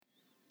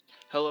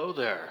Hello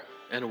there,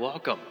 and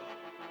welcome.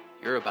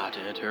 You're about to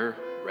enter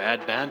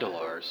Rad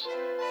Bandalar's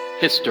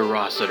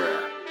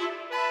Hysterociter.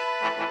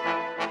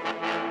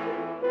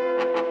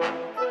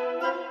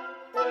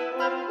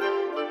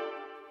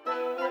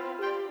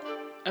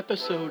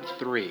 Episode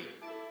 3.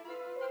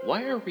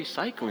 Why are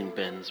recycling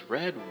bins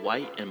red,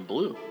 white, and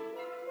blue?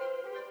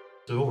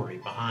 The story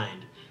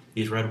behind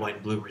these red, white,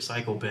 and blue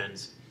recycle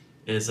bins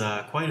is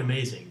quite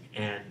amazing,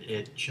 and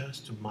it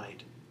just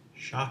might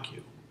shock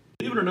you.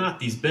 Believe it or not,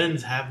 these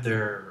bins have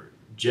their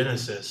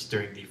genesis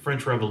during the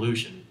French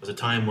Revolution. It was a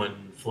time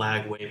when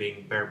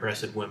flag-waving,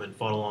 bare-breasted women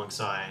fought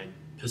alongside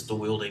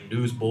pistol-wielding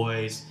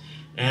newsboys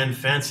and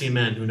fancy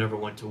men who never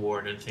went to war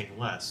in anything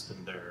less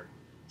than their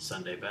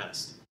Sunday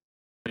best.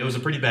 It was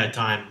a pretty bad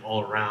time all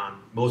around.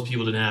 Most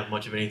people didn't have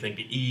much of anything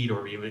to eat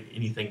or even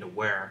anything to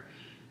wear.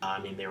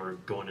 They were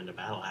going into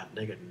battle half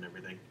naked and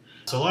everything.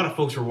 So a lot of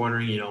folks were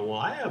wondering, well,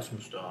 I have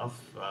some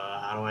stuff.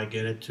 How do I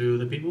get it to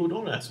the people who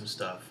don't have some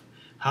stuff?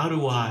 How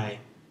do I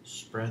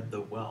spread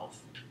the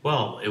wealth?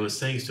 Well, it was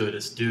thanks to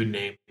this dude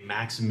named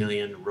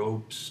Maximilien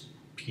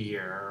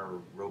Robespierre,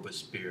 or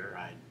Robespierre,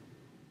 I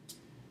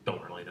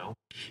don't really know.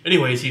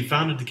 Anyways, he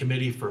founded the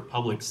Committee for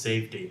Public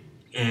Safety.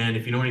 And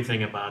if you know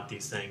anything about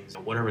these things,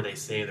 whatever they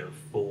say they're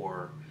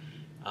for,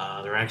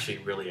 they're actually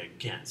really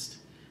against.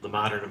 The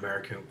modern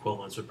American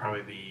equivalents would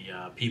probably be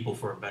People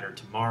for a Better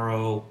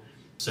Tomorrow,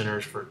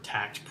 Centers for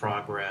Tax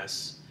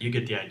Progress. You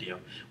get the idea.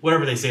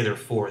 Whatever they say they're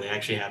for, they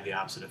actually have the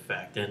opposite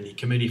effect. And the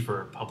Committee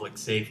for Public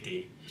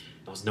Safety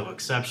was no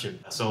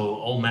exception. So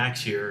old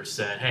Max here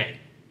said, hey,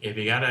 if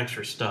you got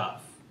extra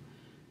stuff,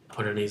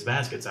 put it in these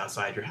baskets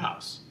outside your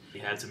house. If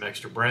you had some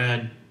extra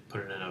bread,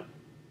 put it in a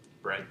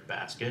bread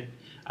basket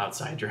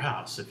outside your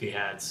house. If you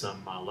had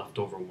some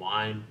leftover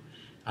wine,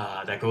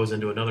 that goes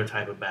into another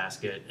type of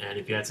basket. And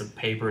if you had some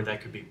paper that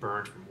could be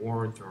burned from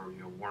warmth, or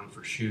worn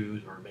for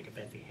shoes, or make a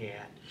fancy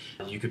hat,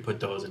 you could put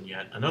those in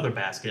yet another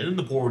basket. And then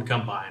the poor would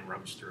come by and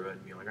rummage through it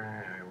and be like,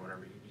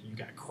 whatever, you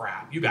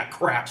got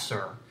crap,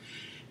 sir.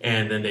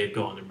 And then they'd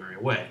go on their merry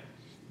way.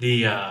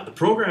 The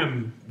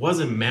program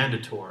wasn't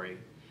mandatory,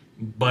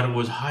 but it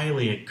was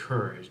highly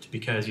encouraged,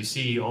 because you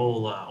see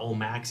old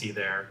Maxie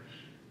there,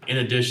 in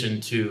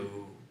addition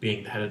to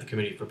being the head of the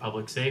Committee for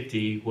Public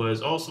Safety,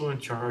 was also in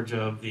charge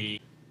of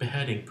the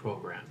beheading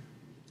program.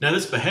 Now,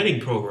 this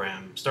beheading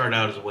program started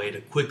out as a way to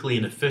quickly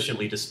and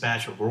efficiently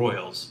dispatch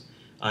royals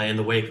in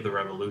the wake of the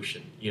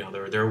revolution.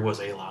 There was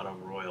a lot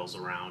of royals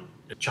around.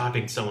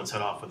 Chopping someone's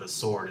head off with a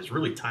sword is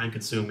really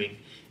time-consuming.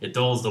 It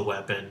dulls the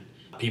weapon.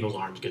 People's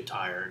arms get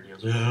tired.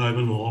 I've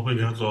been lopping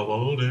heads off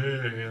all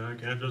day. I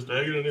can't just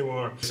take it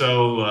anymore.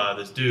 So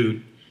this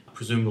dude,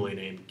 presumably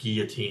named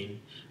Guillotine,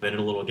 invented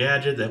a little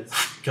gadget that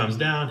comes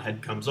down,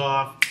 head comes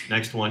off,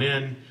 next one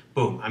in,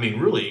 boom.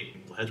 Really,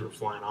 heads were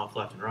flying off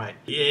left and right.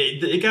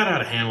 It got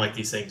out of hand like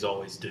these things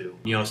always do.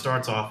 It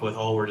starts off with,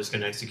 we're just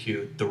going to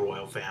execute the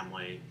royal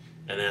family.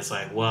 And then it's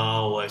like,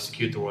 we'll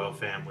execute the royal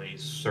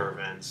family's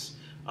servants.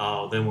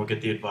 Then we'll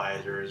get the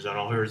advisors.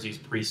 And here's these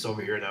priests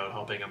over here that are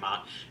helping them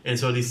out. And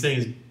so these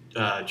things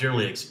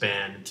generally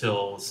expand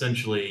until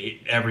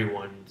essentially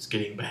everyone's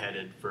getting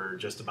beheaded for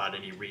just about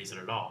any reason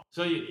at all.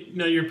 So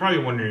you're probably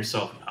wondering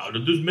yourself, how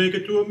did this make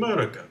it to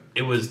America?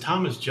 It was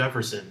Thomas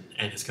Jefferson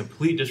and his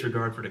complete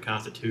disregard for the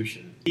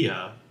Constitution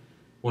via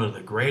one of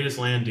the greatest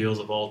land deals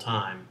of all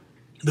time,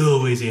 the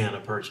Louisiana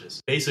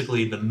Purchase.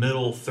 Basically, the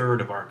middle third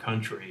of our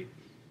country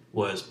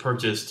was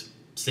purchased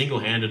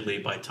single-handedly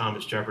by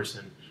Thomas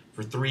Jefferson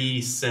for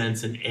 3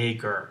 cents an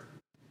acre.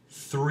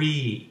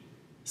 3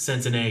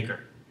 cents an acre.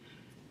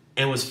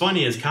 And what's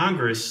funny is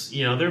Congress,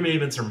 there may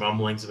have been some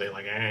rumblings of it,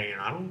 like, hey,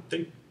 I don't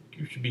think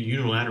you should be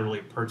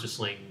unilaterally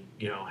purchasing,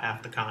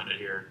 half the continent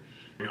here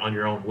on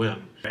your own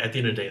whim. At the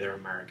end of the day, they're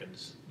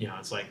Americans.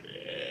 It's like,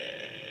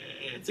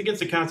 it's against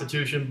the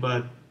Constitution,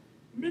 but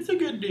it's a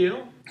good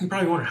deal. You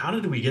probably wonder, how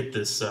did we get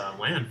this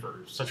land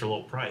for such a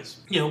low price?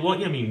 We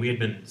had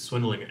been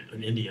swindling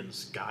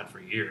Indians, for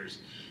years.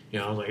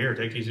 I was like, here,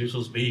 take these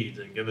useless beads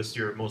and give us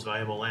your most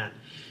valuable land.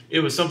 It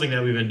was something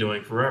that we've been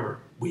doing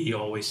forever. We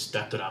always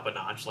stepped it up a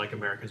notch, like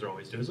Americans are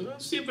always doing. So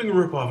let's see if we can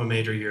rip off a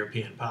major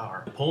European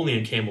power.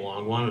 Napoleon came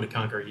along, wanted to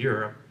conquer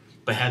Europe,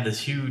 but had this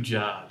huge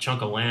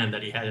chunk of land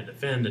that he had to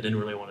defend and didn't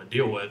really want to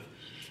deal with.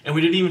 And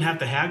we didn't even have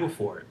to haggle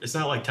for it. It's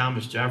not like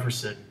Thomas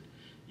Jefferson,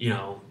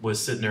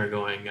 was sitting there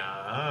going,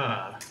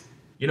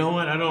 you know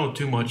what, I don't know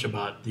too much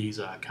about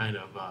these kind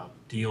of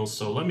deals,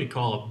 so let me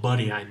call a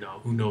buddy I know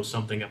who knows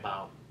something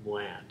about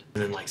land.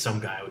 And then some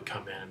guy would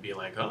come in and be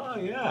like, oh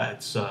yeah,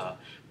 it's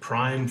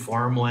prime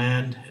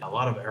farmland, a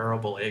lot of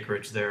arable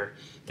acreage there,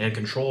 and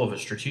control of a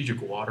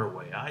strategic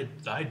waterway.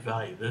 I'd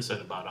value this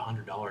at about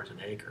 $100 an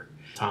acre.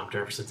 Tom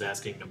Jefferson's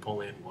asking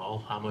Napoleon,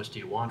 well, how much do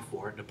you want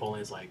for it?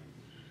 Napoleon's like,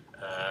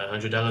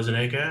 $100 an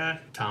acre?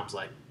 Tom's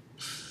like,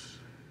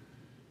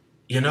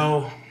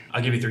 I'll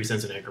give you 3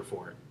 cents an acre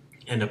for it.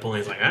 And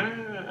Napoleon's like,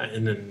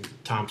 and then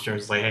Tom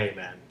Stearns is like, hey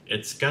man,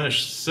 it's gonna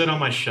sit on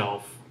my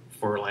shelf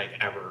for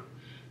ever.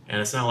 And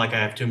it's not like I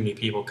have too many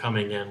people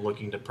coming in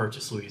looking to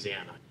purchase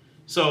Louisiana.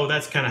 So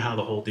that's kind of how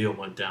the whole deal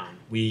went down.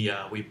 We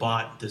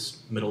bought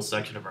this middle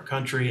section of our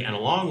country, and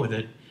along with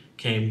it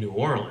came New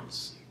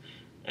Orleans.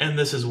 And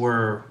this is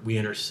where we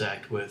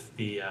intersect with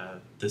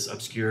this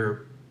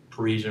obscure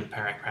Parisian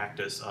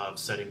practice of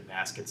setting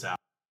baskets out.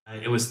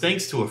 It was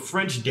thanks to a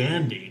French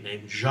dandy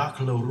named Jacques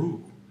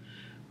Leroux,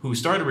 who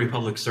started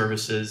Republic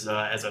Services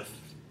as a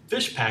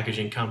fish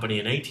packaging company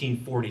in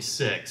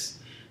 1846,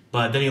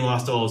 but then he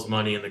lost all his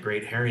money in the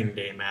Great Herring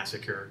Day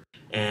Massacre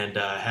and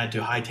had to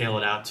hightail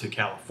it out to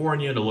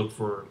California to look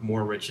for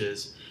more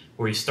riches,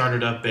 where he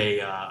started up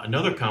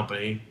another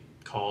company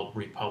called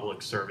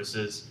Republic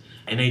Services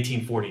in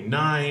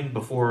 1849,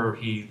 before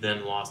he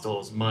then lost all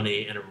his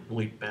money in a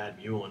really bad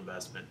mule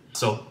investment.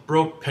 So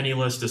broke,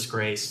 penniless,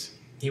 disgraced,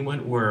 he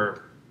went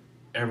where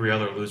every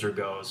other loser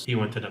goes. He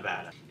went to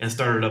Nevada and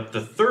started up the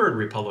third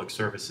Republic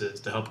Services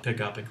to help pick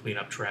up and clean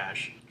up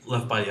trash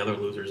left by the other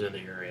losers in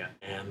the area.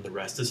 And the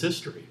rest is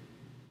history.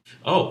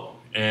 Oh,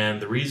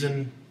 and the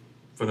reason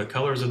for the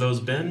colors of those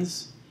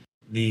bins?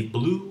 The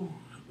blue,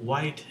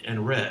 white,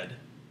 and red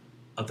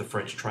of the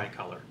French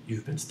tricolor.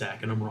 You've been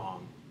stacking them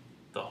wrong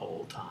the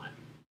whole time.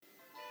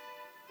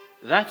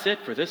 That's it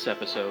for this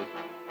episode.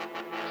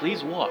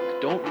 Please walk,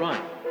 don't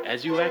run,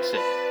 as you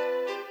exit.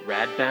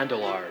 Rad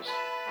Bandolars.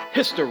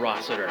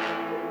 Hysterositer.